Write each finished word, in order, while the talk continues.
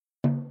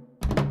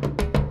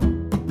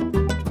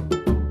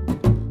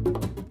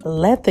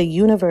Let the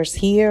universe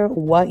hear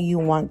what you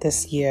want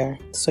this year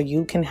so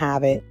you can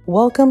have it.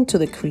 Welcome to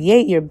the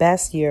Create Your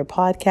Best Year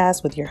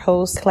podcast with your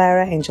host,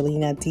 Clara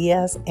Angelina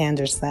Diaz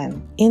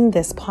Anderson. In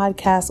this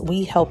podcast,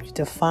 we help you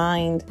to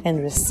find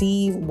and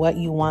receive what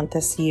you want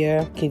this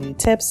year, give you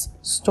tips,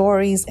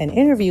 stories, and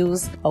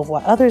interviews of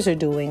what others are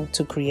doing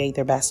to create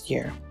their best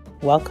year.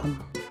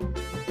 Welcome.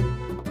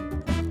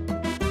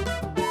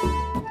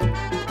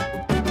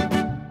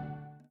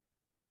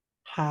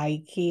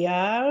 Hi,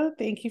 Kia.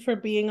 Thank you for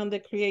being on the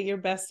Create Your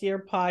Best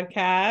Year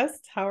podcast.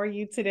 How are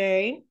you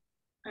today?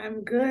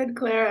 I'm good,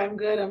 Claire. I'm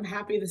good. I'm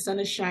happy the sun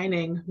is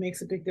shining.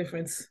 Makes a big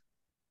difference.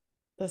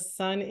 The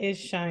sun is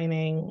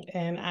shining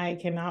and I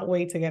cannot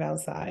wait to get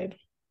outside.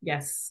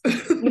 Yes.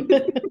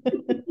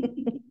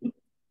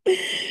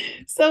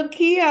 So,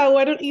 Kia,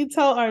 why don't you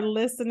tell our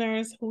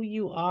listeners who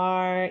you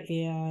are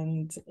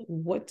and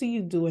what do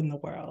you do in the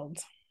world?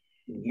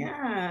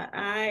 Yeah,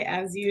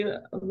 as you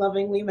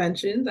lovingly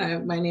mentioned,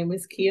 my name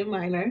is Kia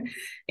Miner,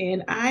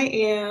 and I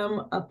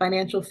am a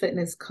financial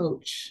fitness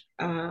coach.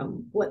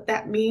 What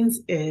that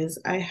means is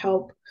I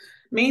help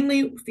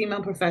mainly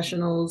female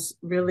professionals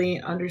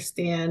really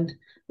understand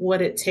what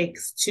it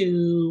takes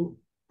to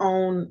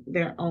own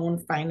their own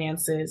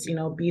finances,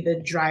 be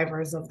the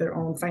drivers of their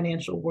own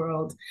financial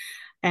world.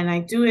 And I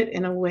do it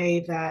in a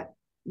way that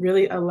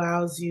really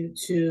allows you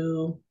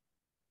to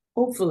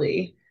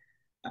hopefully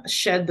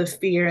shed the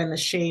fear and the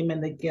shame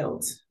and the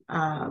guilt.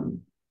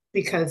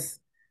 Because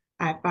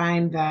I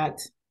find that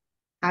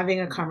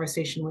having a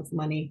conversation with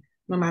money,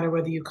 no matter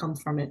whether you come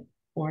from it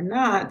or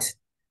not,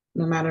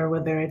 no matter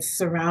whether it's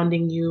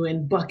surrounding you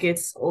in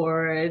buckets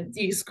or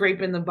you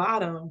scraping the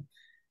bottom,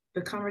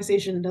 the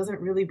conversation doesn't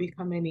really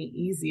become any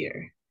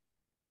easier.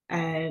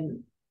 And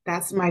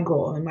that's my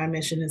goal and my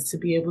mission is to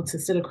be able to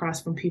sit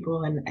across from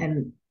people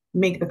and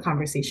make the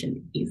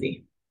conversation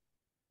easy.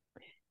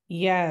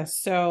 Yeah,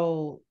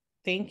 so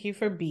thank you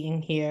for being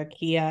here,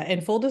 Kia.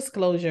 And full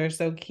disclosure,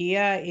 so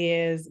Kia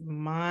is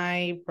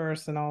my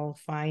personal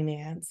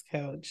finance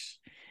coach.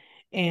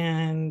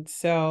 And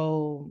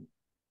so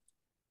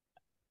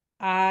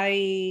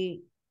I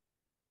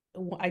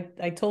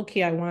I told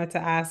Kia I wanted to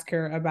ask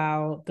her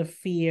about the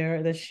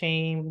fear, the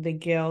shame, the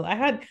guilt. I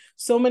had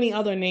so many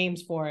other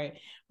names for it: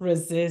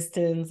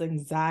 resistance,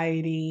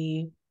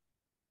 anxiety,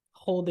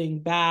 holding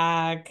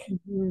back,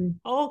 Mm-hmm.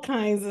 all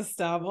kinds of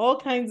stuff, all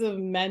kinds of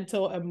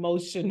mental,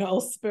 emotional,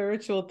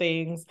 spiritual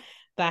things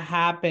that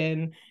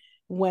happen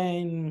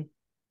when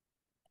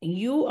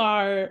you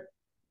are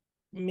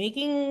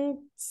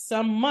making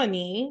some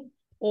money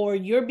or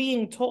you're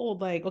being told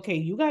like, okay,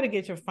 you got to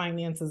get your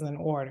finances in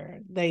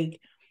order. Like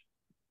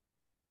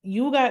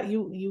you got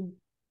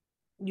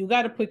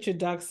to put your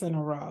ducks in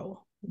a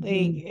row. Like,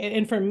 Mm-hmm.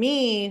 and for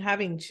me,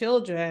 having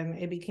children,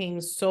 it became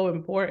so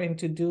important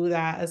to do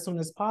that as soon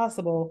as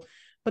possible.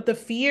 But the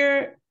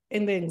fear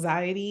and the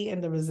anxiety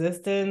and the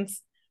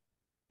resistance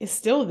is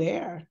still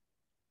there.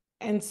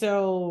 And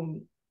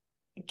so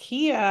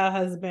Kia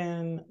has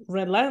been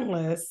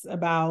relentless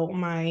about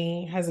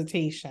my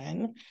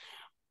hesitation.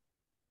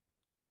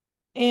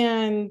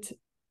 And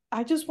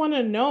I just want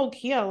to know,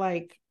 Kia,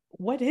 like,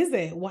 what is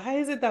it? Why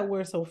is it that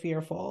we're so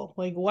fearful?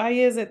 Like, why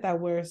is it that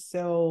we're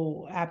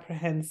so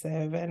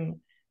apprehensive? And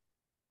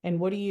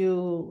what do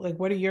you like?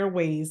 What are your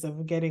ways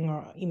of getting,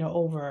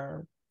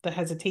 over the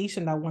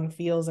hesitation that one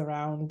feels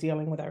around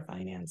dealing with our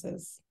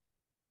finances?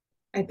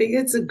 I think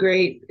it's a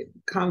great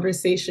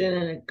conversation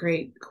and a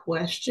great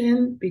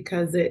question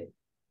because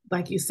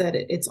like you said,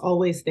 it's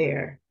always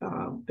there,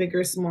 big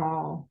or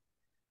small,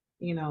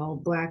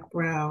 black,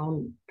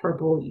 brown,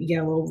 purple,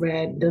 yellow,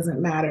 red,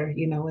 doesn't matter.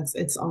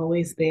 It's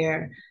always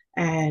there,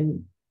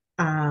 and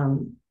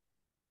um,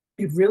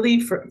 it really,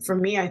 for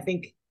me, I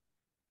think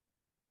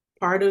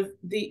part of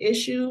the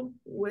issue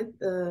with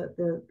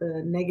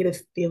the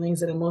negative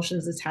feelings and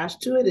emotions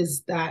attached to it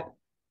is that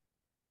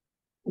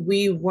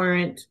we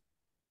weren't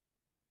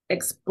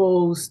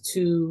exposed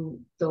to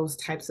those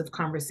types of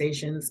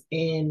conversations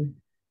in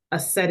a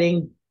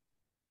setting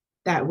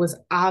that was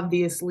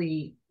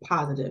obviously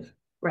positive,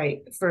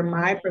 right? For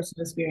my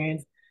personal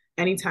experience,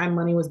 anytime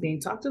money was being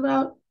talked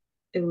about,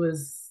 it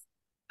was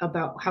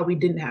about how we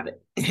didn't have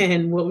it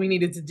and what we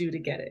needed to do to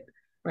get it,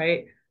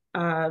 right?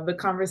 The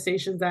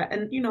conversations that,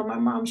 and my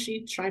mom,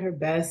 she tried her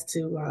best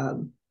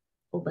to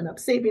open up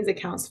savings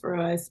accounts for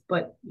us,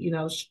 but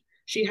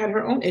she had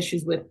her own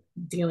issues with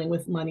dealing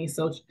with money,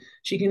 so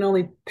she can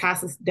only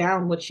pass us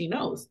down what she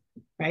knows,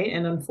 right?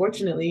 And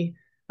unfortunately,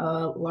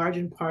 large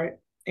in part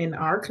in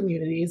our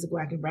communities, the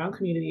Black and Brown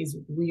communities,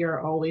 we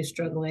are always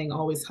struggling,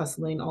 always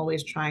hustling,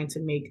 always trying to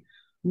make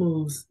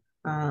moves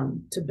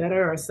to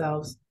better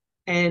ourselves.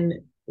 And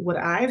what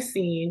I've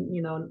seen,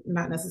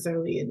 not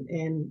necessarily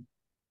in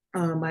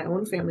my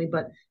own family,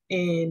 but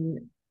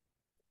in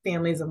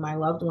families of my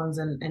loved ones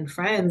and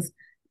friends,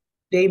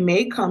 they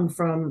may come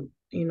from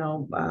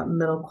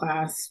middle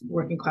class,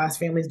 working class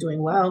families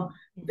doing well.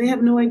 They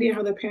have no idea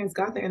how their parents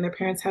got there, and their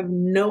parents have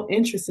no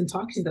interest in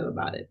talking to them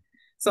about it.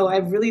 So I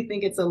really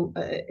think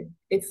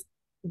it's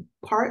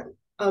part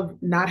of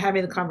not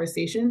having the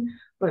conversation,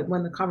 but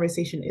when the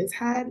conversation is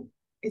had,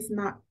 it's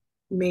not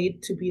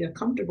made to be a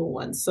comfortable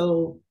one.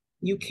 So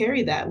you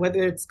carry that,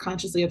 whether it's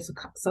consciously or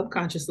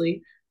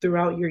subconsciously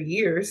throughout your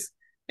years.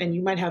 And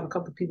you might have a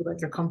couple of people that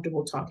you're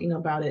comfortable talking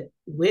about it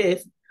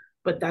with,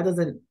 but that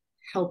doesn't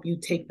help you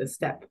take the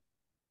step,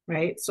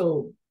 right?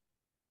 So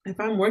if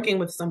I'm working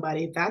with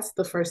somebody, that's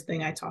the first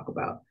thing I talk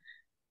about.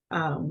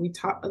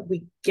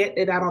 We get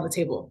it out on the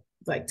table.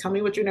 Like, tell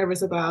me what you're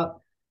nervous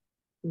about.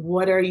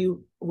 What are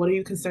you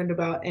concerned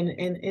about? And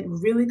it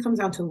really comes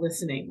down to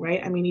listening,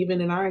 right? I mean,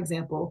 even in our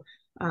example,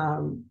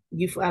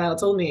 you flat out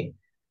told me,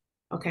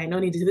 okay, I know I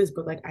need to do this,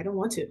 but like I don't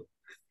want to,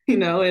 you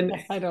know,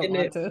 I don't and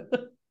want it to.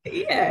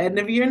 yeah, and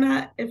if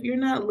you're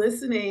not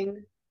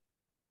listening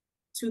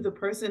to the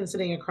person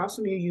sitting across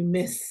from you, you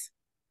miss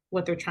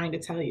what they're trying to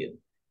tell you.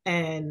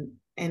 And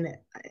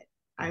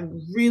I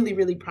really,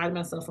 really pride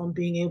myself on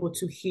being able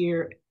to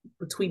hear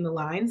between the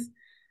lines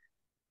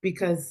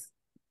because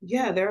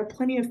yeah, there are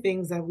plenty of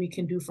things that we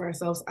can do for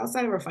ourselves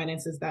outside of our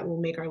finances that will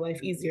make our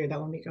life easier, that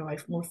will make our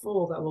life more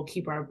full, that will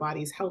keep our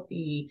bodies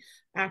healthy,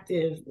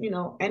 active,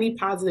 any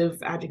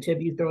positive adjective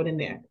you throw it in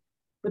there.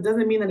 But it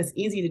doesn't mean that it's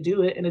easy to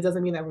do it, and it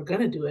doesn't mean that we're going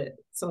to do it.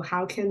 So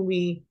how can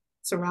we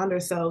surround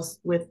ourselves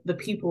with the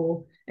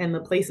people and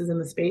the places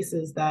and the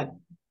spaces that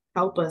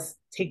help us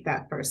take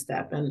that first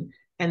step?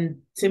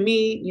 And to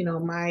me,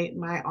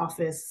 my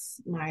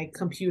office, my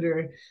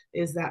computer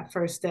is that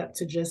first step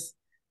to just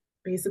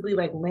basically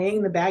like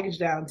laying the baggage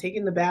down,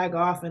 taking the bag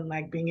off, and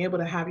like being able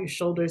to have your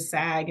shoulders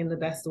sag in the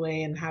best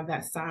way and have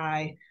that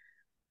sigh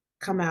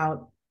come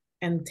out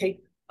and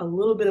take a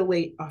little bit of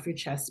weight off your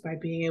chest by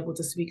being able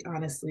to speak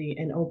honestly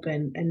and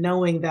open and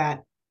knowing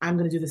that I'm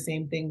going to do the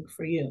same thing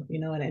for you,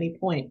 at any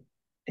point.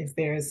 If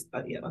there's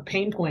a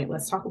pain point,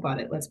 let's talk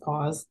about it. Let's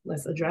pause.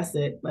 Let's address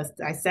it. Let's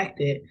dissect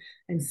it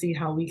and see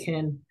how we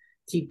can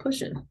keep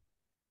pushing.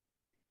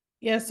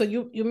 Yeah, so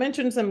you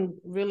mentioned some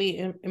really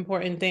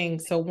important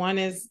things. So one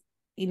is,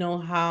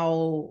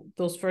 how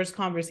those first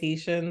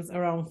conversations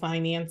around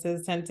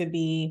finances tend to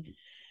be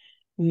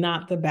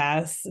not the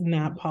best,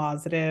 not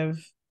positive.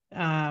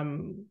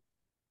 Um,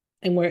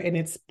 and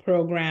it's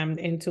programmed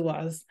into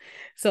us.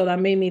 So that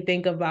made me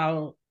think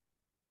about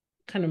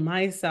kind of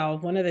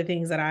myself. One of the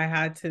things that I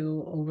had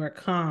to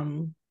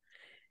overcome,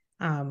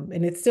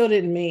 and it still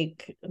didn't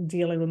make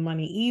dealing with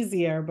money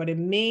easier, but it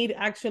made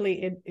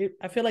actually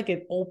I feel like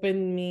it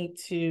opened me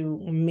to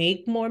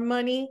make more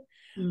money.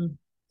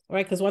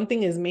 Right, because one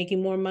thing is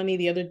making more money,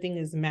 the other thing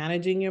is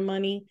managing your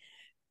money.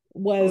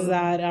 Was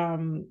that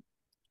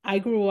I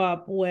grew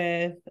up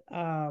with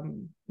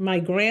my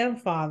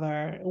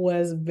grandfather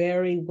was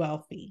very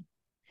wealthy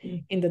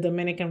in the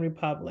Dominican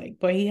Republic,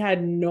 but he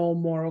had no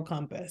moral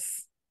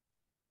compass.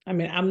 I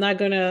mean, I'm not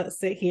gonna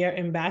sit here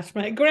and bash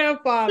my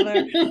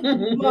grandfather,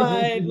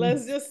 but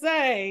let's just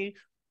say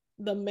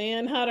the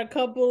man had a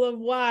couple of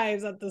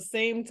wives at the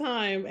same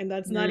time, and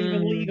that's not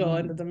even legal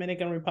in the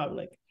Dominican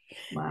Republic.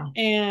 Wow.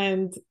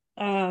 And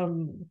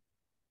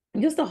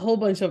just a whole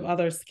bunch of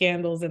other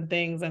scandals and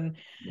things. And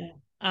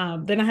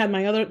then I had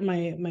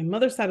my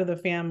mother's side of the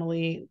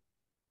family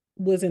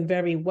wasn't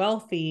very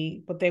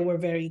wealthy, but they were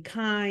very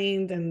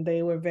kind and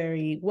they were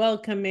very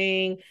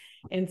welcoming.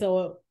 And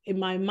so in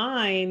my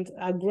mind,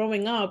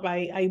 growing up,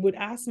 I would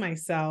ask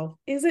myself,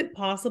 is it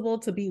possible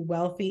to be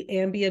wealthy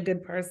and be a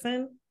good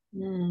person?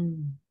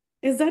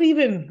 Is that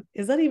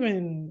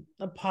even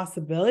a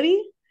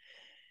possibility?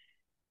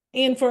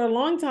 And for a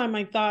long time,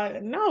 I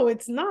thought, no,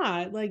 it's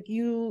not. Like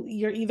you're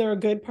either a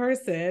good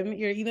person,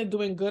 you're either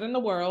doing good in the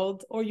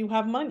world, or you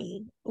have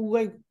money.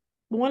 Like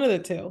one of the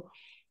two.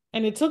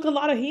 And it took a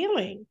lot of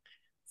healing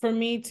for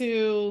me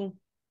to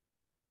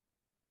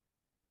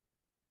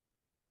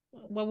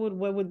what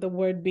would the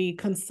word be?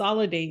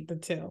 Consolidate the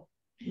two.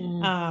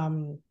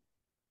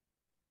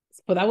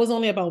 But that was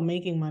only about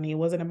making money. It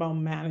wasn't about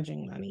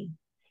managing money.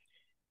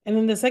 And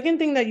then the second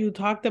thing that you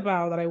talked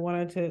about that I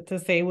wanted to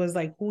say was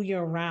like who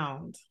you're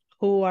around.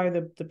 Who are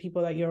the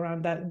people that you're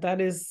around?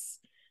 That is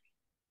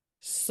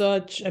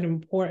such an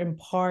important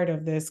part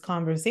of this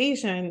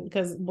conversation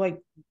because like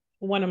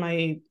one of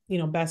my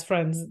best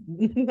friends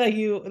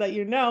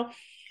that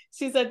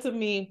she said to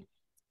me,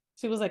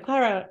 she was like,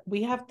 Clara,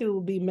 we have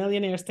to be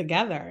millionaires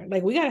together.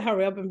 Like, we got to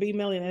hurry up and be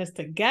millionaires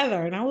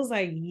together. And I was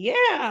like, yeah,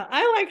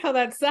 I like how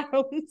that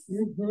sounds.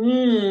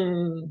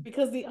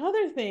 Because the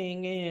other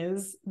thing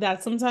is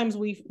that sometimes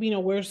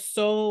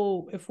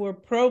if we're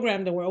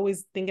programmed and we're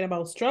always thinking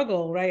about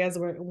struggle, right? As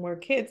we're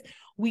kids,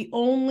 we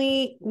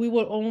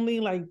would only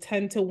like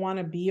tend to want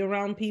to be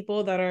around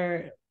people that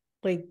are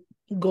like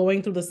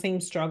going through the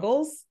same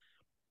struggles.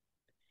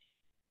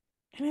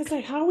 And it's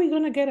like, how are we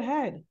going to get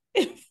ahead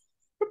if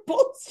we're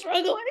both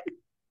struggling?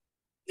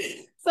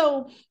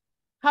 So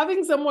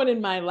having someone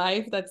in my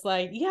life that's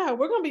like, yeah,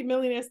 we're gonna be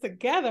millionaires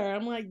together.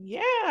 I'm like,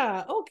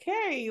 yeah,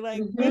 okay,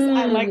 like this,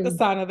 I like the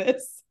sound of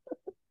this.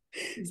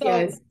 So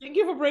Yes. thank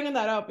you for bringing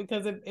that up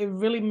because it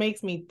really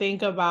makes me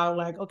think about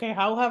like, okay,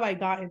 how have I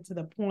gotten to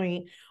the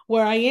point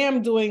where I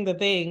am doing the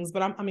things,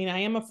 but I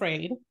am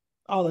afraid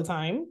all the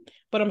time,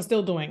 but I'm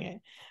still doing it.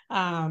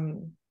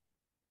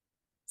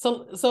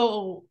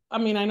 So I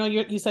mean, I know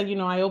you said,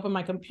 I open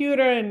my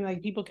computer and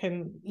like you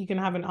can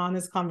have an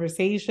honest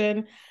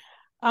conversation.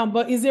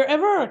 But is there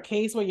ever a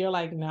case where you're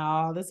like,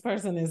 no, this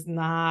person is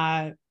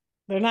not,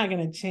 they're not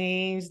gonna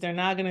change, they're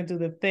not gonna do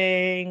the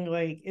thing?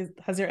 Like,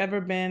 has there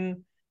ever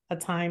been a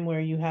time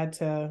where you had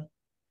to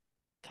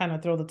kind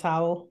of throw the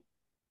towel?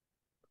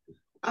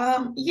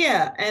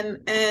 Yeah,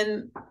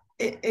 and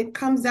it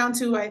comes down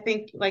to, I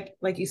think, like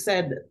you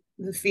said,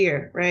 the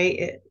fear,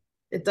 right?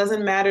 It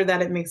doesn't matter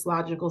that it makes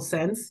logical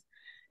sense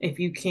if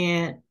you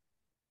can't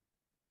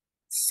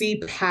see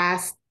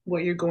past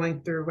what you're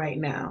going through right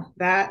now.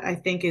 That, I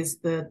think, is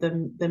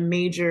the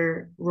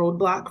major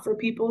roadblock for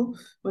people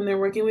when they're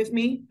working with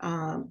me.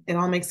 It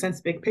all makes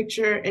sense big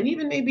picture and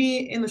even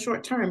maybe in the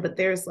short term, but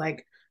there's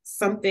like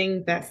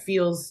something that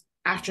feels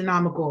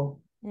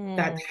astronomical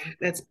that Mm.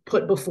 that's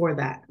put before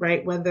that,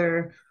 right?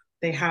 Whether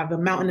they have a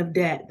mountain of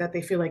debt that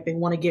they feel like they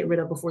want to get rid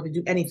of before they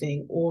do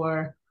anything,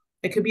 or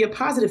it could be a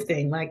positive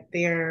thing, like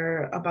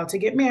they're about to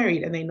get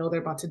married and they know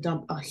they're about to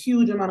dump a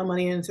huge amount of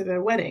money into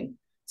their wedding,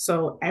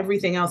 so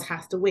everything else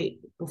has to wait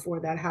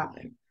before that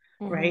happens,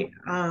 Mm-hmm. right?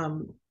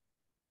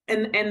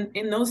 And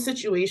in those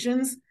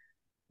situations,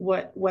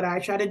 what I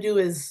try to do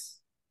is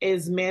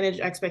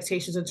manage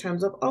expectations in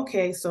terms of,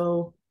 okay,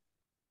 so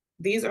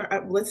these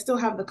are, let's still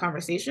have the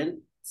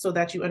conversation so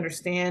that you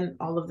understand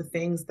all of the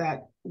things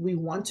that we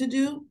want to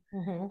do.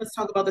 Mm-hmm. Let's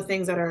talk about the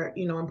things that are,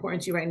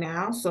 important to you right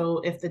now. So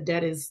if the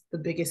debt is the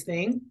biggest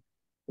thing,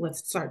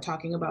 let's start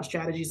talking about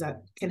strategies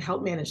that can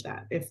help manage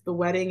that. If the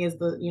wedding is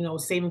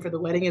saving for the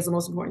wedding is the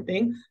most important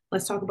thing,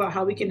 let's talk about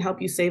how we can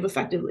help you save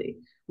effectively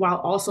while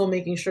also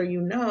making sure,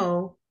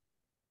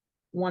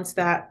 once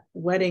that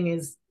wedding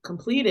is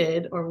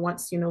completed, or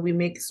once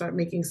we start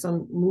making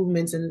some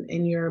movements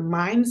in your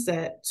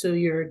mindset to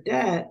your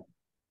debt,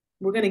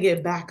 we're going to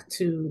get back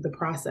to the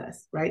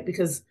process, right?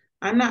 Because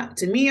I'm not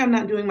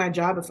doing my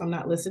job if I'm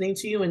not listening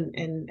to you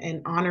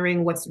and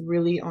honoring what's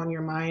really on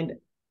your mind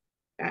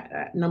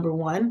at number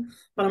one.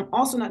 But I'm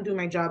also not doing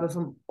my job if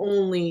I'm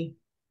only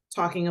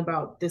talking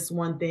about this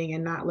one thing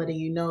and not letting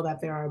you know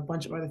that there are a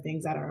bunch of other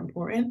things that are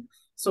important.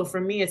 So for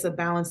me, it's a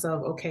balance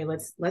of, okay,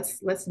 let's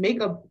make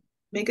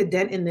a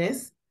dent in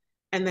this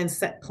and then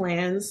set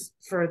plans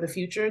for the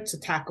future to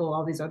tackle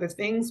all these other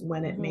things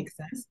when it Mm-hmm. makes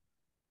sense.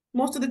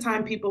 Most of the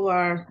time people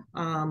are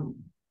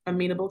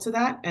amenable to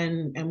that,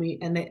 and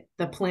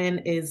the plan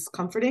is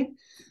comforting.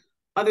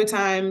 Other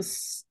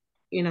times,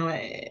 you know,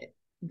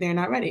 they're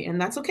not ready, and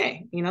that's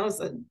okay.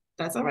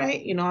 That's all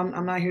right.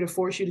 I'm not here to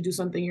force you to do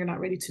something you're not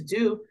ready to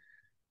do.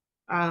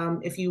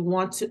 If you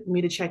want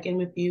me to check in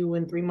with you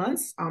in 3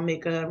 months, I'll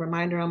make a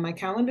reminder on my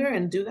calendar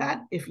and do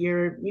that. If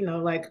you're,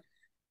 like,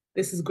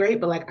 this is great,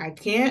 but like, I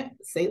can't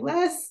say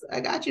less. I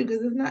got you,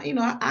 because it's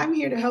not, I'm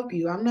here to help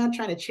you. I'm not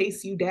trying to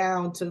chase you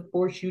down to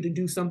force you to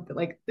do something.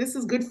 Like, this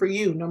is good for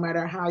you, no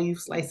matter how you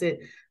slice it,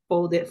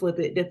 fold it, flip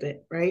it, dip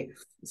it, right?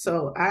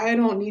 So I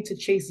don't need to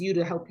chase you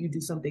to help you do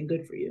something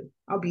good for you.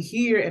 I'll be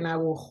here and I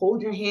will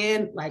hold your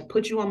hand, like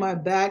put you on my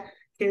back,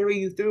 carry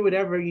you through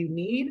whatever you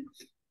need.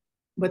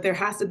 But there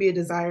has to be a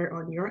desire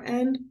on your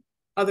end.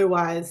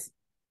 Otherwise,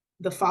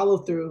 the follow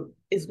through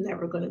is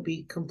never going to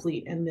be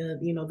complete, and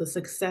the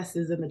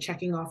successes and the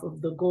checking off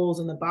of the goals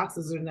and the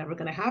boxes are never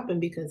going to happen,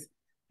 because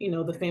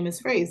the famous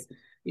phrase,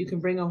 you can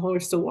bring a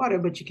horse to water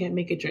but you can't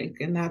make it drink.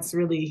 And that's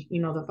really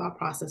the thought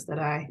process that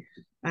I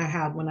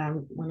have when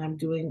I'm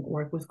doing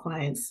work with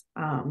clients.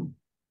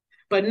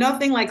 But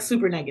nothing like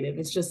super negative.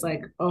 It's just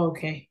like, oh,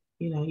 okay,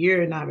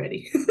 you're not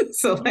ready.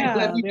 So like, let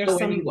Yeah, me there's know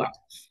when you are.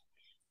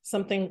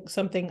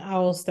 something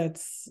else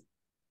that's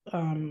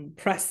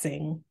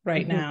pressing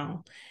right Mm-hmm.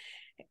 now,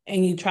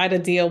 and you try to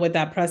deal with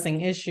that pressing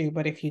issue,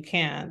 but if you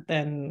can't,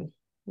 then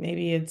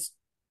maybe it's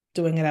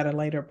doing it at a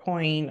later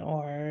point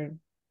or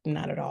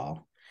not at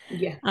all.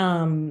 Yeah.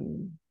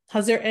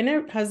 Has there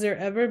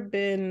ever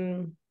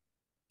been,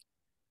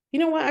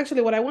 what,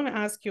 actually, what I want to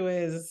ask you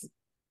is,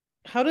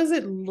 how does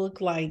it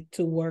look like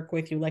to work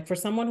with you? Like, for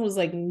someone who's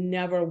like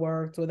never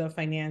worked with a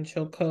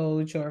financial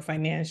coach or a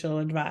financial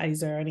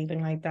advisor or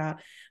anything like that,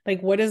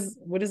 like what is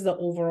the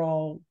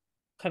overall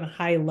kind of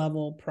high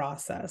level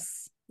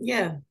process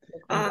Yeah,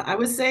 look like? I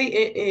would say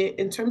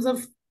in terms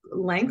of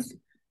length,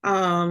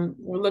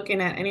 we're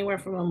looking at anywhere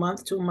from a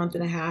month to a month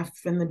and a half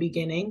in the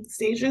beginning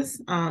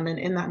stages. And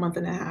in that month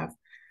and a half,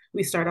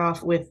 we start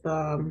off with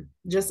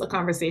just a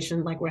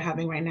conversation like we're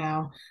having right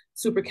now,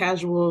 super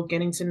casual,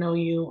 getting to know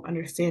you,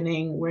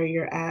 understanding where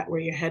you're at,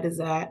 where your head is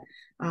at,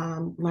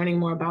 learning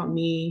more about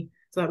me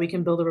so that we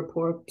can build a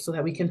rapport, so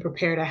that we can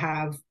prepare to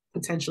have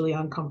potentially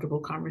uncomfortable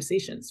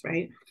conversations,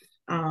 right?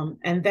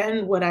 And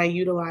then what I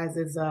utilize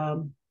is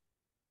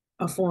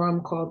a forum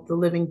called the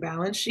Living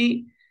Balance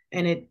Sheet,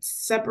 and it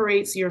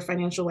separates your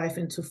financial life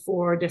into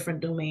four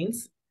different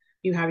domains.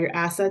 You have your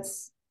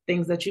assets,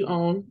 things that you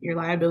own, your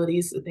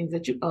liabilities, the things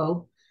that you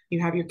owe.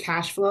 You have your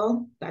cash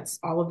flow, that's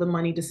all of the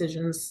money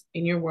decisions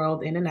in your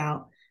world, in and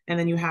out. And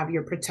then you have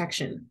your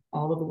protection,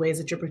 all of the ways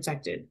that you're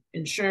protected,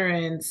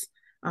 insurance,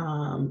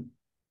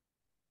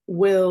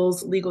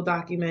 wills, legal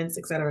documents,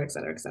 et cetera, et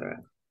cetera, et cetera.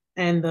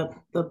 And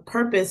the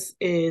purpose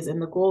is,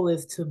 and the goal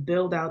is to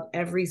build out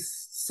every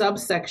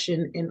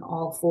subsection in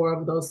all four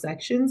of those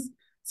sections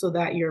so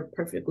that you're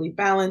perfectly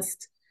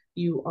balanced,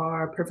 you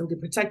are perfectly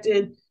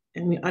protected,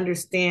 and we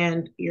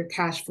understand your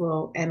cash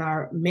flow and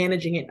are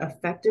managing it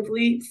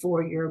effectively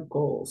for your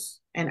goals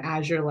and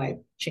as your life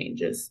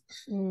changes.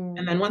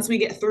 And then once we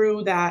get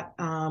through that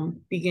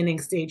beginning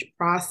stage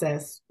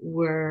process,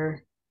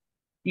 we're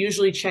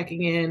usually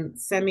checking in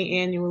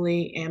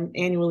semi-annually and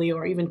annually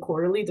or even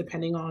quarterly,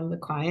 depending on the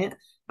client.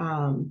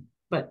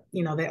 But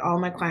all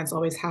my clients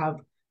always have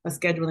a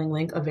scheduling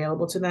link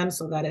available to them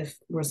so that if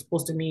we're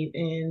supposed to meet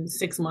in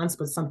 6 months,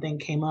 but something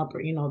came up,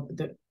 or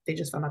they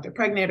just found out they're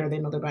pregnant, or they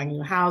know they're buying a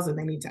new house and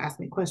they need to ask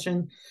me a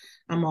question,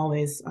 I'm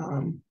always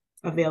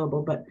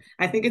available. But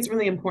I think it's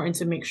really important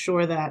to make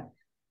sure that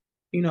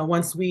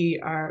once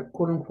we are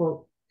quote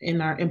unquote in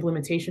our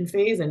implementation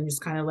phase and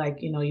just kind of like,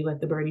 you let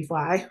the birdie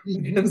fly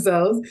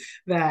themselves,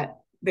 that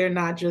they're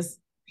not just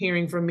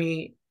hearing from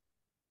me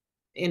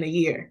in a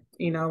year.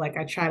 Like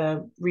I try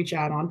to reach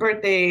out on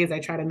birthdays. I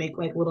try to make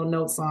like little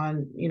notes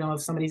on,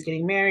 if somebody's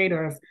getting married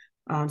or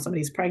if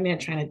somebody's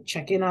pregnant, trying to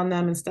check in on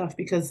them and stuff,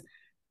 because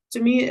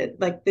to me,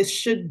 like this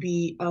should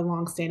be a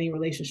long-standing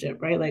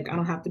relationship, right? Like I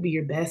don't have to be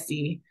your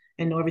bestie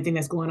and know everything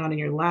that's going on in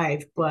your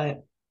life,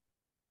 but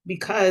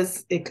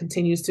because it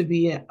continues to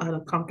be an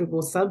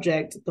uncomfortable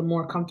subject, the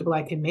more comfortable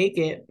I can make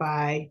it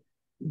by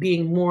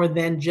being more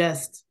than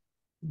just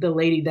the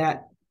lady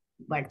that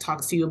like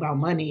talks to you about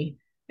money,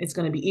 it's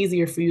going to be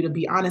easier for you to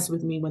be honest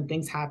with me when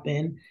things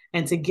happen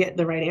and to get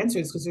the right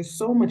answers, because there's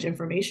so much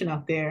information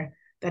out there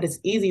that it's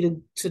easy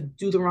to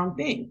do the wrong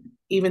thing,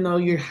 even though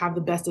you have the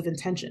best of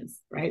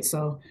intentions, right?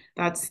 So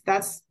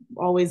that's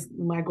always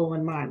my goal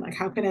in mind. Like,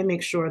 how can I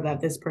make sure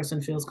that this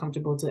person feels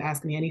comfortable to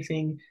ask me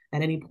anything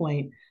at any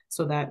point,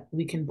 so that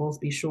we can both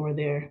be sure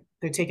they're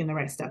taking the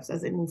right steps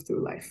as they move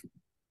through life.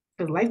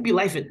 Because life be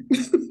lifing.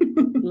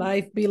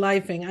 Life be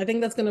lifing. I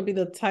think that's going to be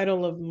the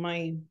title of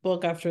my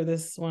book after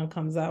this one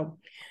comes out.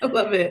 I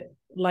love it.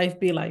 Life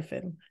be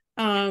lifing.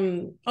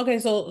 Okay,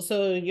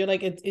 so you're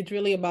like, it's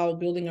really about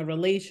building a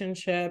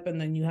relationship, and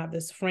then you have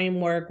this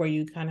framework where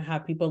you kind of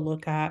have people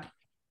look at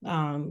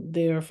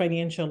their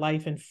financial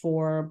life in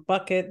 4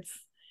 buckets.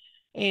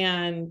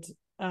 And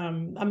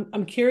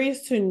I'm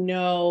curious to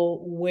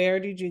know, where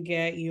did you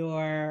get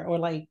or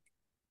like,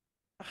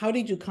 how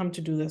did you come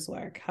to do this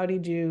work? How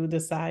did you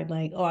decide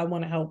like, oh, I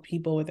want to help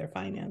people with their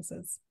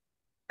finances?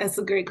 That's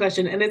a great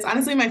question. And it's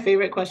honestly my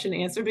favorite question to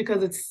answer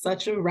because it's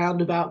such a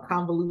roundabout,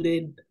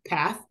 convoluted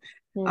path.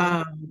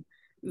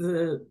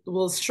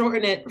 We'll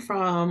shorten it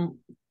from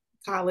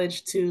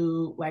college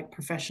to like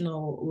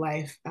professional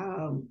life.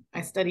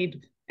 I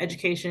studied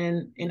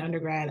education in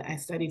undergrad. I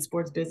studied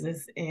sports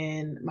business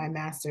in my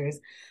master's.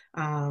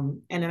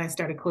 And then I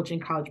started coaching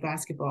college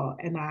basketball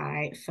and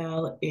I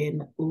fell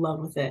in love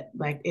with it.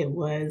 Like it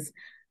was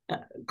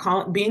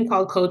being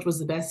called coach was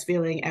the best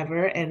feeling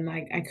ever. And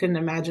like, I couldn't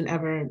imagine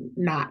ever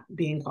not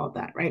being called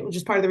that, right? Which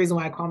is part of the reason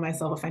why I call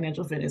myself a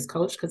financial fitness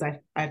coach, because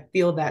I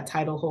feel that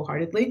title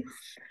wholeheartedly.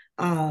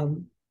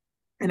 And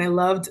I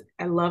loved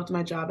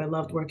my job. I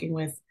loved working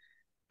with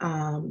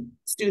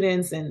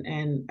students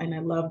and I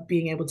loved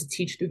being able to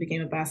teach through the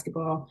game of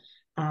basketball.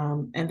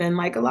 And then,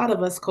 like a lot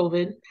of us,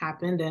 COVID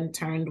happened and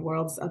turned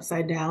worlds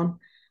upside down.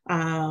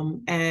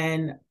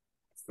 And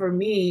for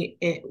me,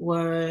 it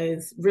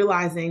was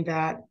realizing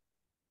that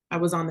I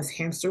was on this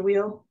hamster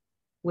wheel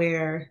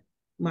where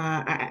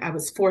I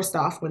was forced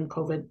off when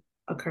COVID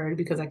occurred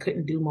because I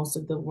couldn't do most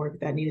of the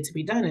work that needed to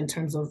be done in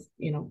terms of,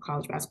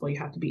 college basketball. You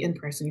have to be in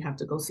person, you have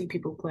to go see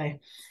people play.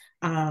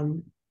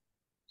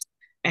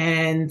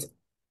 And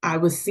I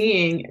was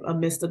seeing,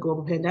 amidst the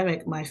global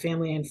pandemic, my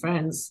family and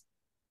friends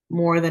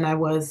more than I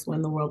was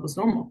when the world was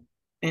normal.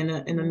 In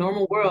a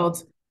normal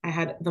world, I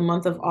had the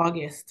month of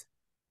August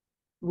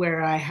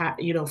where I had,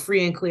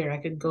 free and clear. I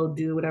could go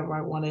do whatever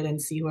I wanted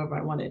and see whoever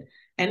I wanted.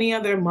 Any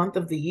other month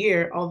of the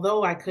year,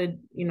 although I could,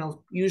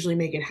 usually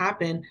make it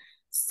happen,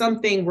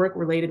 something work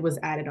related was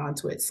added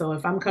onto it. So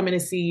if I'm coming to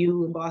see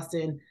you in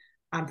Boston,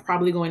 I'm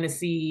probably going to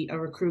see a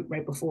recruit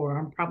right before.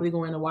 I'm probably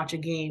going to watch a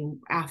game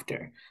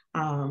after.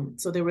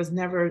 So there was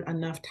never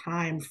enough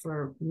time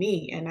for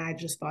me. And I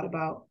just thought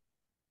about,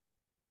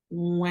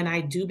 when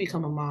I do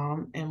become a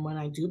mom and when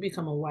I do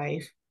become a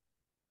wife,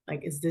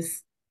 like, is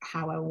this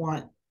how I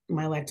want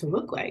my life to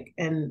look like?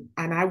 And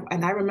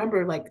I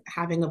remember like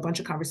having a bunch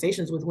of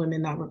conversations with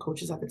women that were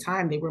coaches at the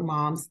time. They were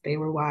moms, they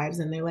were wives,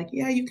 and they're like,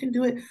 yeah, you can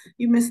do it.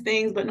 You miss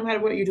things, but no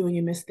matter what you're doing,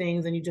 you miss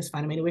things, and you just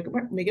find a way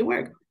to make it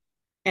work.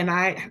 And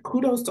I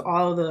kudos to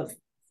all of the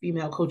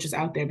female coaches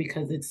out there,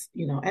 because it's,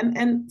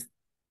 and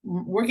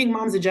working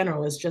moms in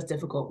general is just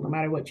difficult no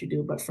matter what you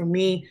do. But for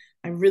me,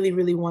 I really,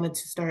 really wanted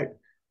to start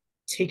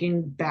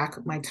taking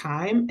back my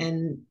time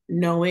and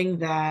knowing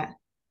that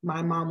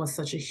my mom was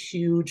such a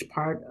huge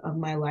part of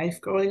my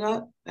life growing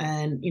up.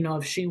 And,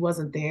 if she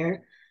wasn't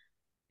there,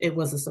 it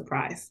was a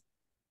surprise.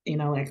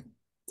 Like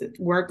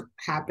work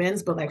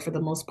happens, but like for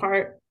the most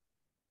part,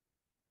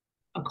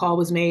 a call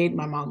was made,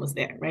 my mom was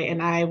there, right?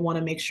 And I want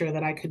to make sure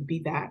that I could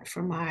be that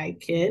for my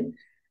kid.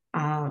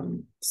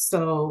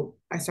 So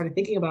I started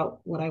thinking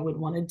about what I would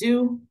want to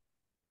do,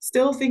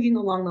 still thinking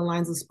along the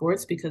lines of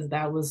sports because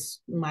that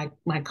was my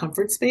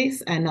comfort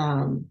space.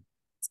 And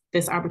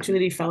this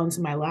opportunity fell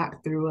into my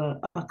lap through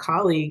a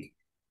colleague,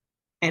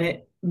 and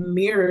it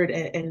mirrored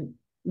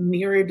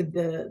mirrored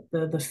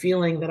the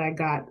feeling that I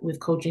got with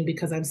coaching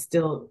because I'm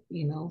still,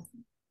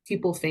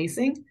 people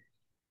facing,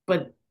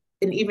 but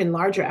an even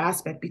larger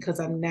aspect because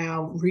I'm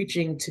now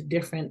reaching to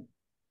different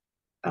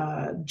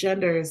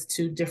genders,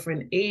 to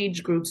different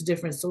age groups,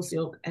 different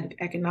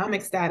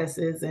socioeconomic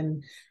statuses,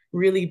 and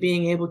really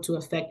being able to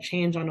affect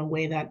change on a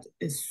way that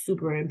is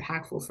super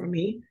impactful for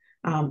me,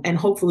 and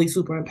hopefully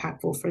super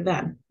impactful for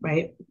them,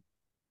 right?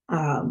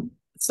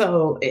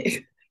 So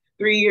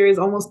 3 years,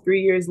 almost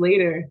 3 years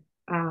later,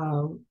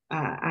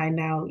 I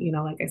now,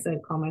 like I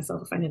said, call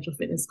myself a financial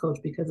fitness coach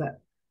because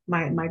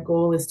my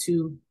goal is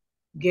to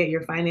get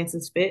your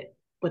finances fit,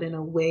 but in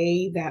a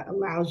way that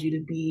allows you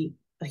to be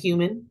a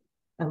human,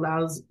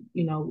 allows,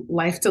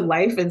 life to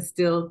life and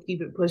still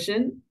keep it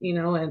pushing,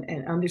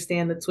 and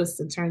understand the twists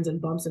and turns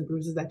and bumps and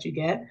bruises that you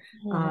get,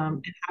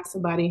 and have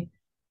somebody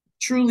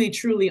truly,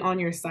 truly on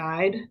your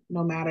side,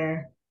 no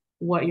matter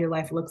what your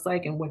life looks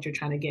like and what you're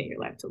trying to get your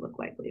life to look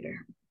like later.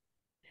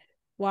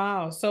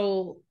 Wow.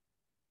 So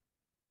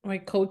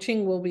like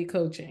coaching will be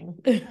coaching.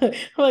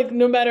 Like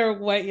no matter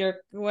what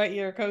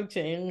you're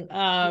coaching.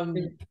 I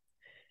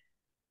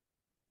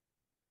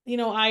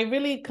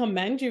really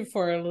commend you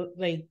for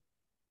like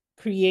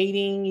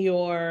creating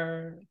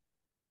your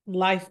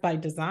life by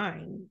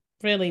design,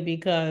 really,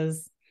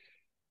 because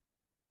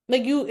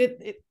like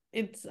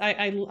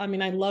I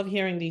mean, I love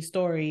hearing these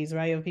stories,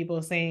 right? Of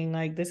people saying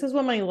like, this is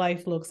what my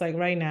life looks like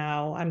right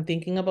now. I'm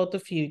thinking about the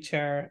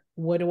future.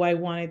 What do I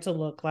want it to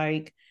look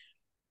like?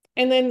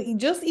 And then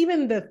just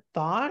even the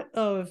thought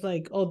of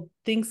like, oh,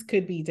 things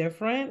could be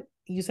different.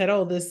 You said,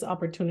 oh, this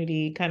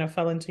opportunity kind of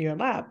fell into your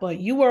lap, but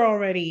you were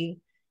already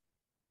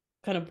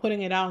kind of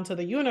putting it out into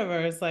the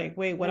universe. Like,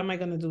 wait, what am I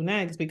going to do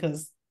next?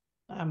 Because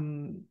I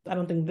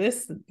don't think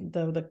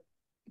the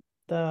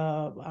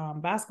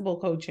basketball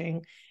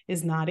coaching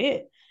is not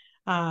it,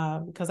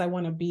 because I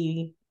want to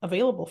be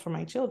available for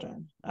my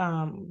children.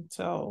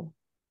 So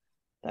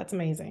that's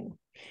amazing.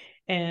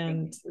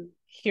 And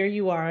here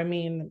you are. I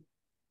mean,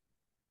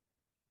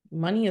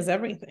 money is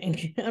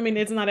everything. I mean,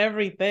 it's not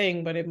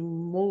everything, but it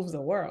moves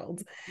the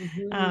world.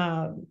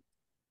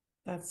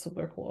 That's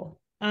super cool.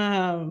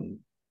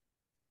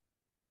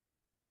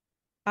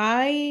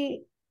 I,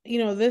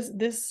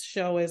 this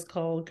show is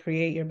called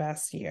Create Your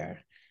Best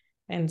Year.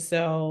 And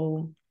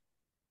so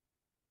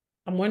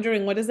I'm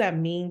wondering, what does that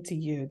mean to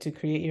you to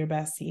create your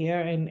best year?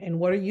 And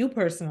what are you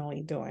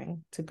personally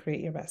doing to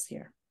create your best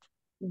year?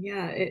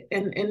 Yeah,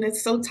 and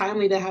it's so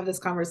timely to have this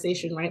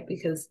conversation, right?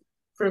 Because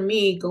for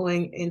me,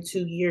 going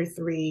into year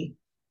 3,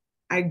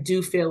 I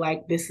do feel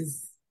like this,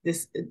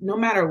 no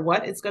matter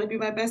what, it's going to be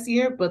my best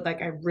year. But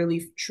like, I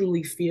really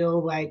truly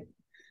feel like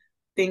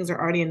things are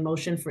already in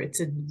motion for it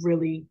to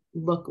really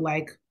look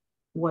like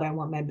what I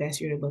want my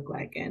best year to look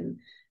like. And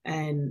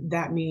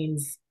that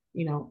means,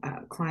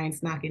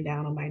 clients knocking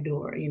down on my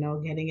door,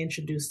 getting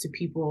introduced to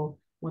people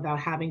without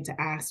having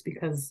to ask,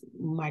 because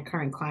my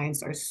current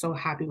clients are so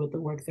happy with the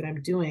work that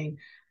I'm doing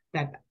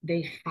that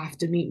they have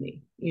to meet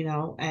me,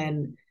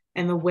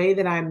 and the way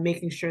that I'm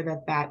making sure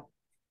that that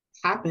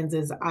happens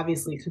is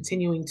obviously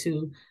continuing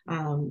to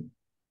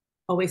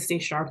always stay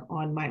sharp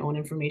on my own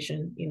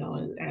information.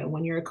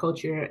 When you're a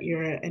coach,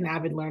 you're an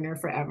avid learner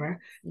forever.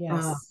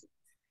 Yes.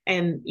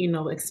 And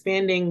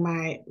expanding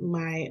my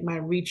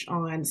reach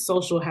on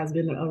social has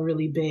been a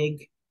really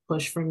big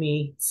push for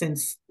me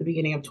since the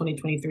beginning of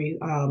 2023.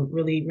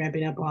 Really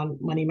ramping up on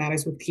Money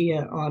Matters with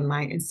Kia on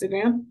my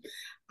Instagram,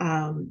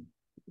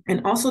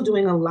 and also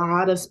doing a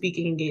lot of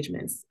speaking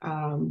engagements.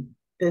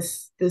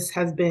 This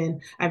has been,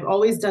 I've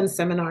always done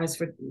seminars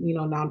for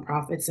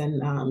nonprofits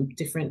and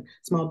different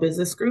small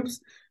business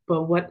groups,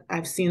 but what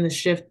I've seen the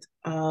shift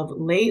of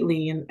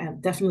lately,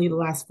 and definitely the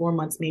last 4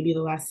 months, maybe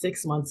the last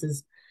 6 months,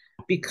 is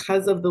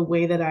because of the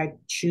way that I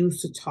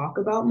choose to talk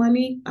about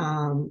money,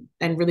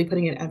 and really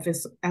putting an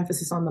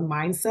emphasis on the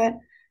mindset.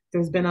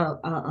 There's been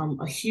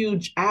a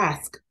huge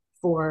ask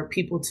for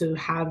people to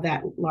have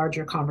that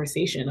larger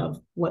conversation of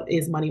what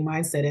is money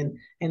mindset,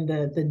 and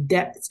the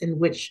depths in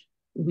which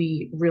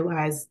we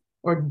realize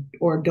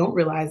or don't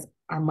realize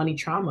our money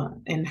trauma,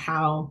 and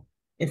how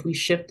if we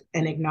shift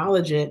and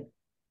acknowledge it,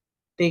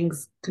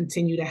 things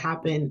continue to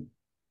happen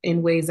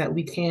in ways that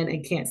we can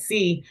and can't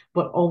see,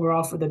 but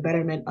overall for the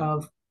betterment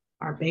of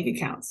our bank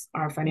accounts,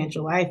 our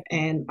financial life,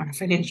 and our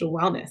financial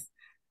wellness.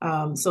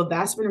 So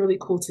that's been really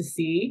cool to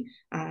see.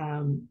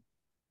 And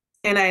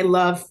I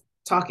love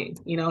talking,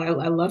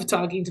 I love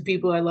talking to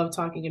people. I love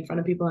talking in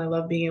front of people. I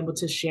love being able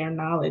to share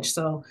knowledge.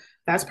 So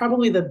that's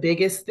probably the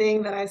biggest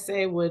thing that I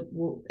say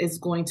is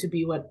going to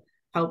be what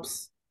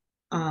helps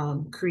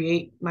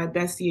create my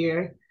best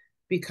year.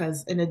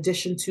 Because in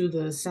addition to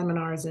the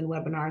seminars and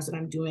webinars that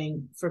I'm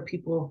doing for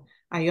people,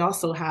 I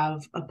also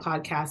have a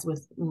podcast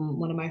with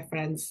one of my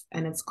friends,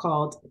 and it's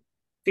called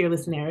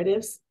Fearless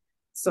Narratives.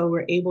 So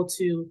we're able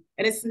to,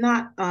 and it's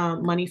not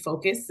money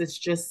focused. It's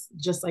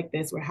just like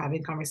this. We're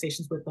having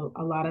conversations with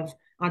a lot of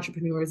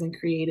entrepreneurs and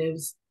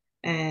creatives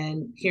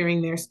and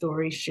hearing their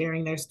story,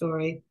 sharing their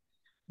story,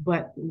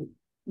 but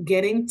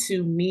getting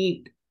to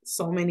meet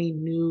so many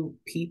new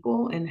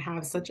people and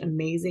have such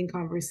amazing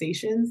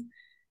conversations,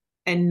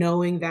 and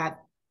knowing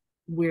that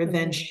we're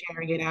then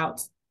sharing it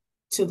out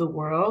to the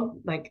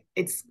world, like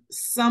it's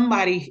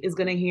somebody is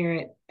going to hear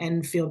it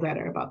and feel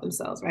better about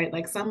themselves, right?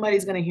 Like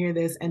somebody's going to hear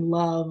this and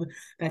love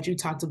that you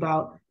talked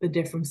about the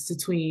difference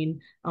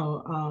between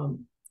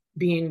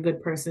being a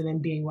good person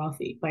and being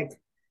wealthy. Like,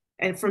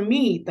 and for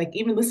me, like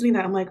even listening to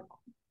that, I'm like,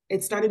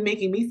 it started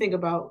making me think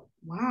about,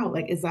 wow,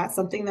 like is that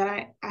something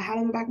that I had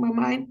in the back of my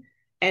mind?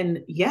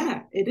 And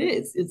yeah, it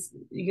is. It's,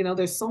 you know,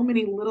 there's so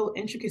many little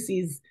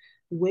intricacies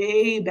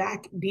way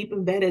back deep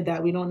embedded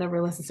that we don't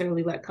never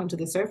necessarily let come to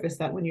the surface,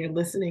 that when you're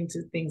listening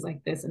to things like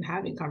this and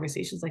having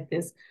conversations like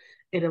this,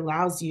 it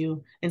allows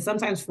you and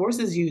sometimes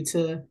forces you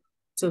to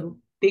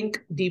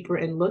think deeper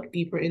and look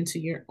deeper into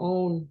your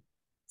own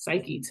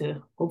psyche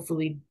to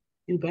hopefully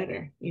do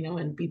better, you know,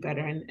 and be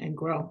better and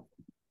grow.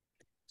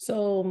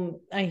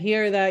 So I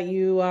hear that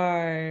you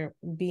are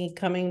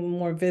becoming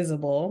more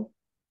visible,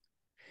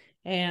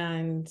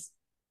 and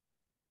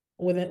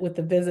with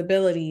the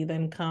visibility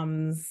then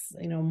comes,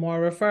 more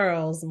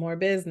referrals, more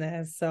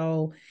business.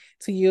 So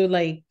to you,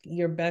 like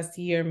your best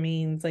year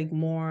means like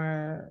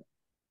more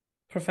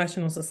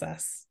professional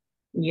success.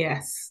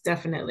 Yes,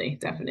 definitely,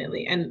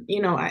 definitely. And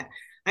you know,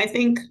 I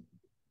think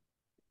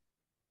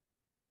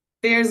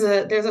there's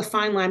a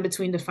fine line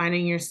between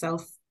defining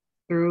yourself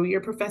through your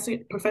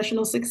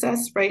professional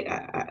success,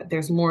 right?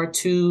 There's more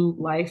to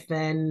life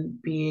than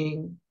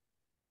being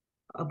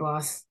a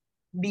boss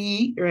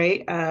bee,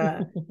 right?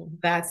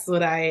 That's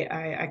what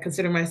I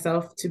consider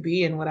myself to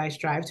be and what I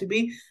strive to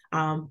be.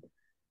 And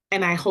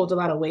I hold a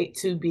lot of weight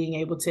to being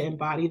able to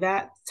embody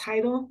that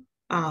title.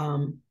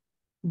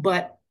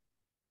 But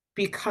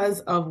because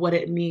of what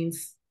it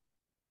means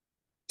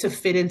to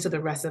fit into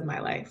the rest of my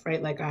life,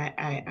 right? Like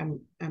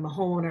I'm a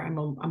homeowner, I'm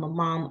a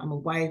mom, I'm a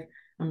wife,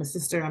 I'm a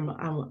sister, I'm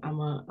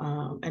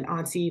an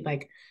auntie.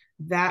 Like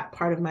that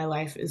part of my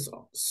life is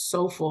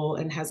so full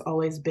and has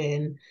always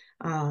been,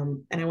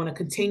 and I want to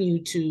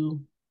continue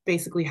to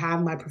basically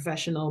have my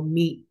professional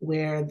meet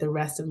where the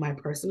rest of my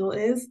personal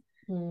is.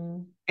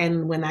 Mm.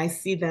 And when I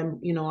see them,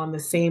 you know, on the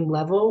same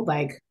level,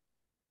 like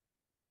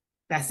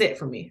that's it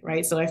for me,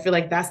 right? So I feel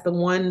like that's the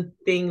one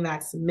thing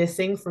that's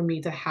missing for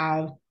me to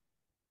have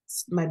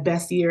my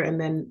best year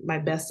and then my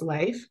best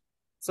life.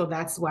 So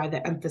that's why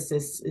the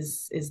emphasis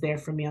is there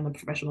for me on the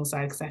professional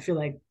side, because I feel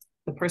like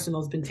the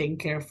personal has been taken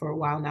care of for a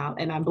while now,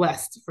 and I'm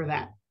blessed for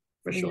that,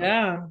 for sure.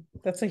 Yeah,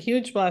 that's a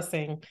huge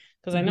blessing,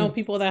 because I know Mm-hmm.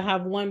 people that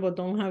have one but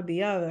don't have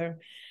the other.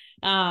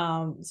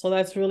 So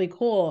that's really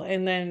cool.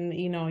 And then,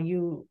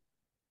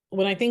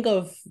 when I think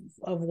of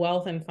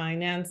wealth and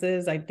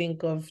finances, I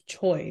think of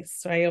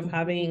choice, right? Of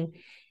having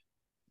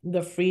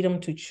the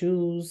freedom to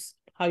choose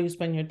how you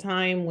spend your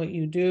time, what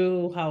you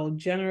do, how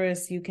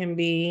generous you can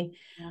be.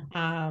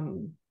 Yeah.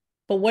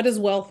 But what does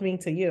wealth mean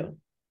to you?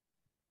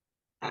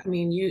 I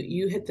mean,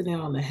 you hit the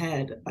nail on the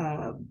head.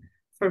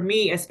 For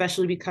me,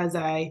 especially because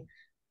I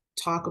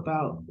talk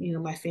about, you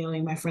know, my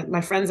family, my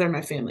friends are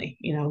my family.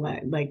 You know,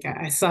 like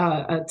I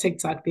saw a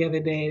TikTok the other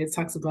day. It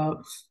talks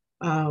about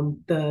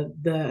the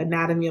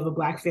anatomy of a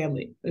Black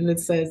family, and it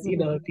says, you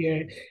know,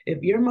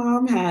 if your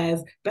mom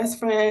has best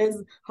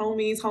friends,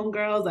 homies,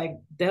 homegirls, like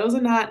those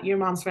are not your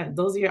mom's friends.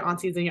 Those are your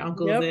aunties and your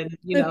uncles, Yep. and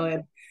you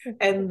know,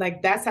 and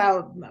like that's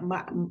how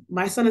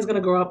my son is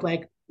gonna grow up.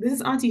 Like this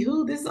is auntie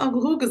who, this is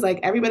uncle who, because like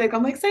everybody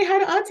come like say hi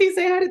to auntie,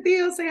 say hi to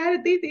Theo, say hi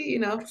to Titi, you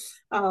know.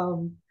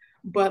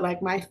 But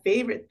like my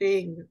favorite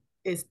thing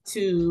is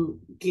to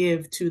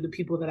give to the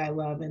people that I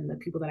love and the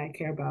people that I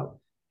care about.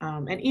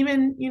 And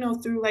even, you know,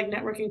 through like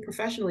networking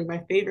professionally,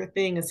 my favorite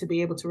thing is to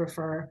be able to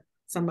refer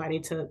somebody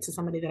to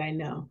somebody that I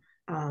know.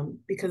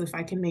 Because if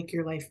I can make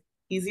your life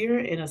easier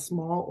in a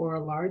small or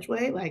a large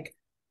way, like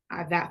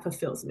that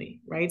fulfills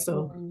me, right?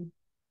 So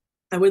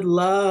I would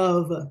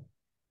love,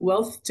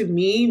 wealth to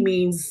me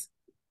means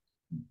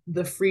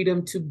the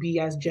freedom to be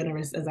as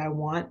generous as I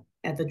want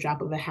at the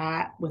drop of a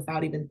hat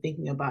without even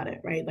thinking about it,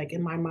 right? Like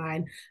in my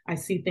mind, I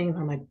see things,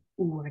 I'm like,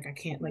 ooh, like I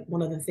can't. Like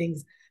one of the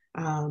things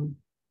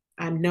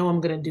I know I'm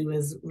gonna do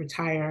is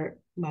retire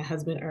my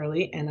husband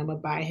early, and I'm gonna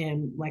buy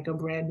him like a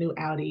brand new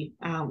Audi.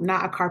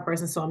 Not a car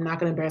person, so I'm not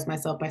gonna embarrass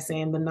myself by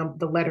saying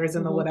the letters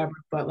and the whatever,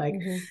 but like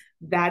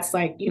that's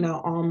like, you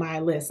know, on my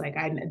list. Like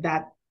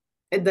that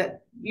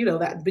you know,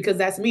 that because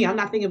that's me. I'm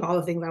not thinking of all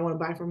the things I want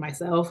to buy for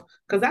myself,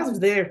 because that's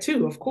there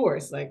too, of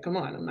course. Like come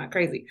on, I'm not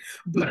crazy.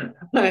 But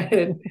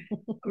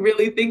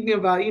really thinking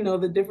about, you know,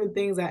 the different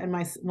things that, and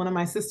my one of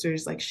my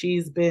sisters, like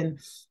she's been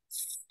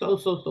so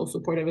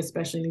supportive,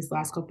 especially in these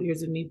last couple of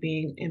years of me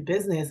being in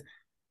business.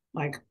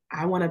 Like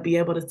I want to be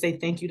able to say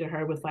thank you to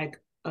her with like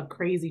a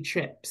crazy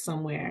trip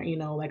somewhere, you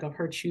know, like of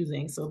her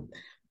choosing. So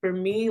for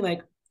me,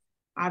 like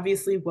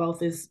obviously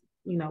wealth is,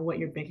 you know, what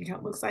your bank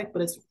account looks like,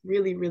 but it's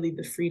really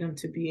the freedom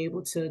to be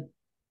able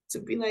to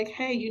be like,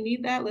 hey, you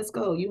need that? Let's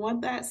go. You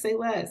want that? Say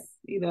less,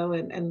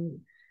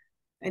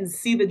 and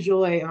see the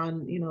joy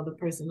on, the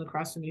person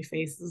across from your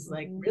face is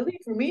like, really,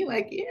 for me?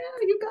 Like, yeah,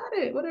 you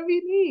got it. Whatever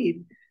you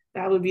need.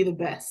 That would be the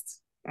best.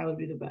 That would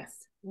be the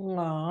best.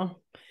 Aw,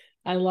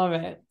 I love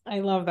it. I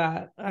love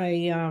that.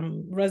 I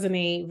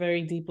resonate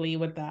very deeply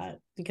with that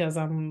because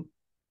I'm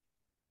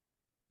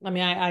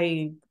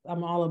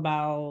all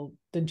about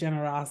the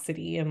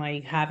generosity and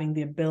like having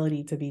the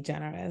ability to be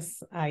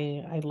generous.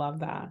 I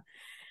love that.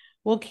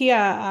 Well,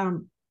 Kia,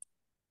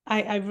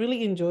 I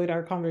really enjoyed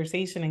our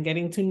conversation and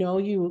getting to know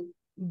you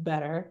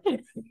better.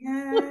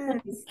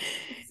 Yes.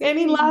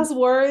 Any last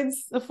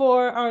words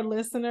for our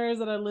listeners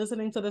that are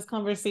listening to this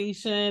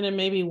conversation and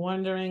maybe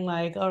wondering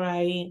like, all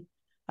right,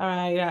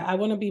 I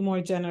want to be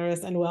more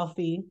generous and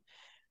wealthy.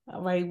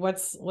 All right,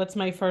 what's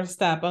my first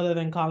step other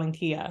than calling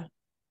Kia?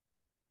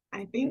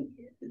 I think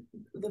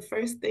the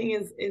first thing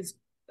is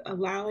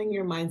allowing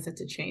your mindset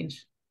to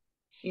change.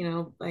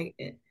 Like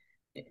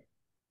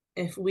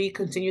if we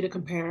continue to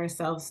compare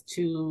ourselves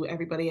to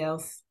everybody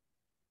else,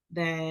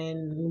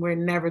 then we're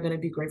never going to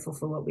be grateful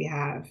for what we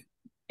have.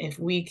 If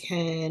we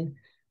can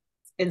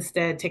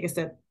instead take a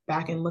step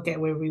back and look at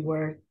where we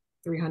were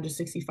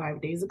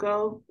 365 days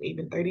ago,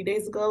 even 30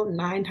 days ago,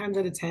 9 times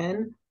out of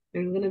 10,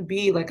 there's going to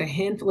be like a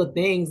handful of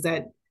things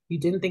that you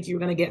didn't think you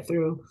were going to get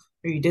through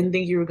or you didn't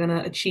think you were going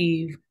to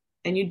achieve,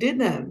 and you did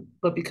them.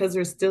 But because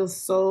they're still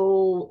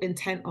so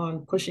intent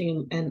on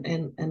pushing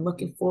and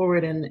looking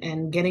forward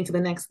and getting to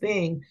the next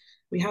thing,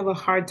 we have a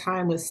hard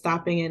time with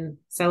stopping and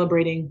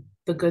celebrating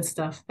the good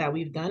stuff that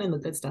we've done and the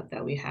good stuff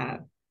that we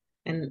have.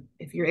 And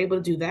if you're able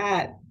to do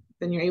that,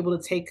 then you're able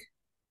to take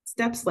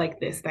steps like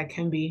this that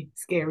can be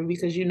scary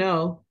because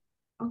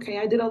okay,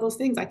 I did all those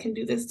things. I can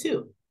do this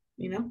too.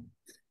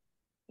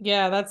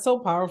 Yeah, that's so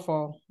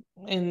powerful.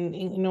 And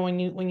when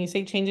you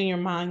say changing your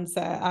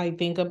mindset, I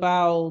think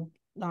about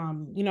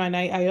and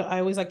I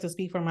always like to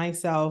speak for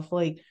myself,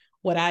 like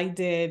what I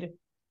did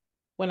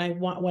when I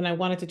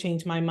wanted to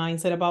change my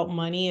mindset about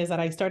money is that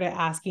I started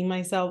asking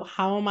myself,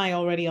 how am I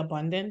already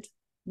abundant?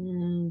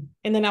 And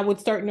then I would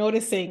start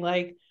noticing,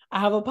 like, I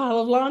have a pile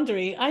of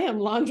laundry. I am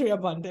laundry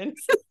abundant.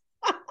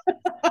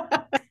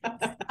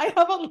 I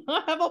have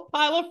a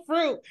pile of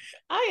fruit.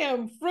 I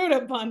am fruit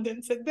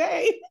abundant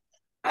today.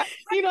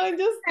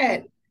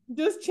 And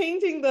just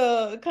changing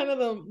the kind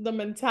of the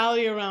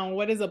mentality around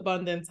what is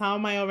abundance. How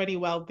am I already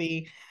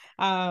wealthy?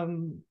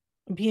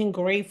 Being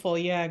grateful,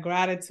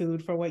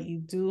 gratitude for what you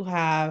do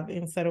have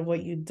instead of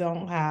what you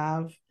don't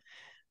have,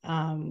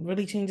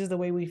 really changes the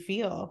way we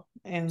feel.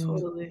 And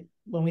totally.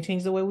 When we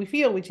change the way we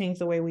feel, we change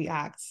the way we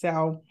act.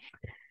 So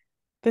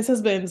this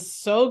has been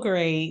so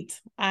great.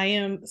 I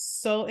am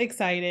so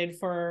excited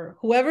for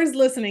whoever's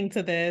listening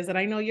to this, and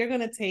I know you're going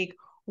to take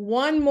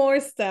one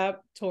more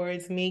step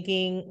towards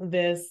making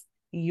this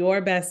your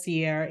best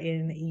year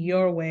in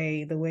your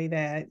way, the way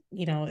that,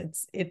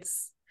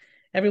 it's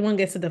everyone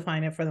gets to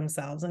define it for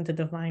themselves and to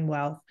define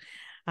wealth,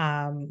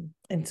 and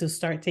to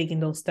start taking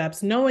those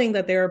steps, knowing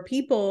that there are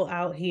people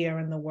out here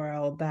in the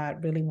world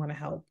that really want to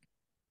help.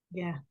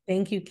 Yeah.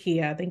 Thank you,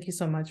 Kia. Thank you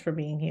so much for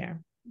being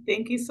here.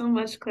 Thank you so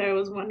much, Claire. It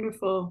was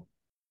wonderful.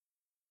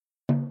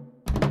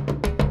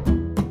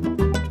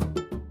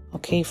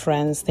 Okay,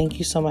 friends, thank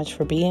you so much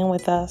for being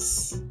with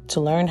us. To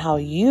learn how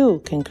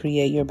you can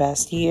create your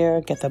best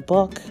year, get the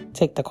book,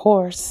 take the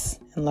course,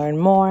 and learn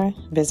more,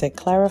 visit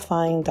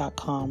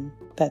clarifying.com.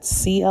 That's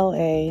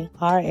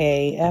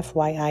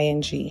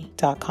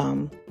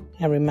CLARAFYING.com.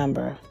 And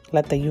remember,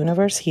 let the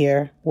universe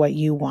hear what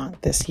you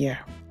want this year.